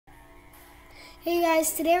Hey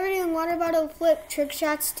guys, today we're doing water bottle flip trick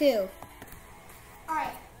shots 2.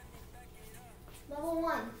 Alright. Level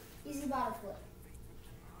 1, easy bottle flip.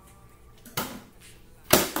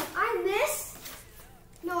 I missed.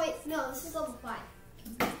 No, wait, no, this is level 5.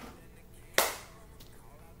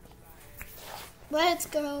 Let's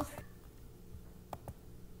go.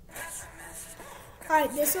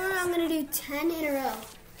 Alright, this one I'm going to do 10 in a row.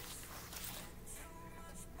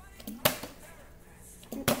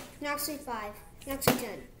 No, actually 5. No, actually 10.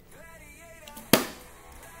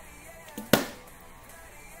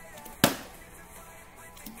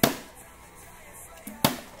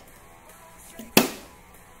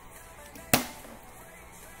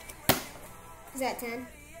 Is that 10?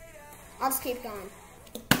 I'll just keep going.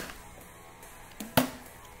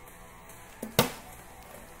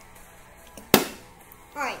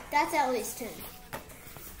 Alright, that's at least 10.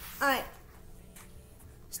 Alright.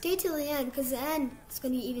 Stay till the end, because the end is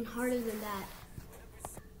going to be even harder than that.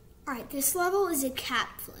 Alright, this level is a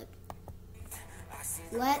cap flip.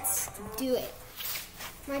 Let's do it.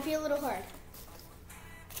 Might be a little hard.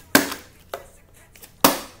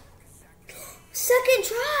 Second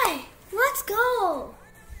try! Let's go!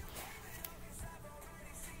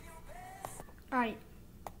 Alright.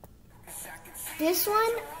 This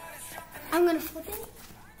one, I'm going to flip it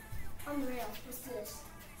on the rail. Let's do this.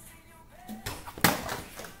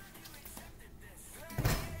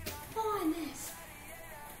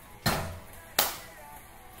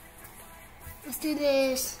 Let's do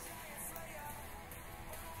this.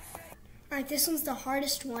 Alright, this one's the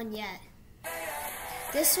hardest one yet.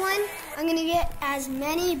 This one, I'm going to get as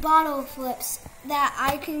many bottle flips that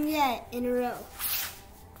I can get in a row.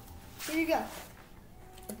 Here you go.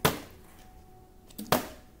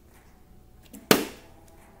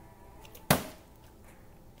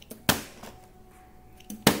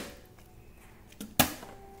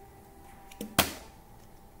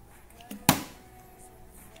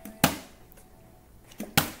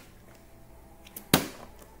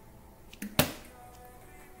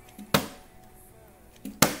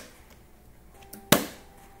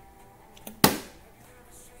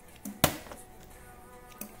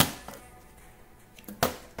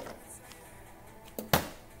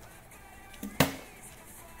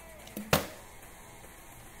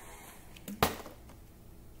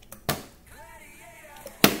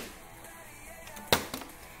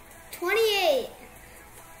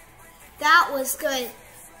 That was good.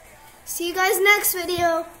 See you guys next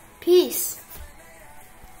video. Peace.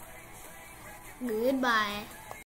 Goodbye.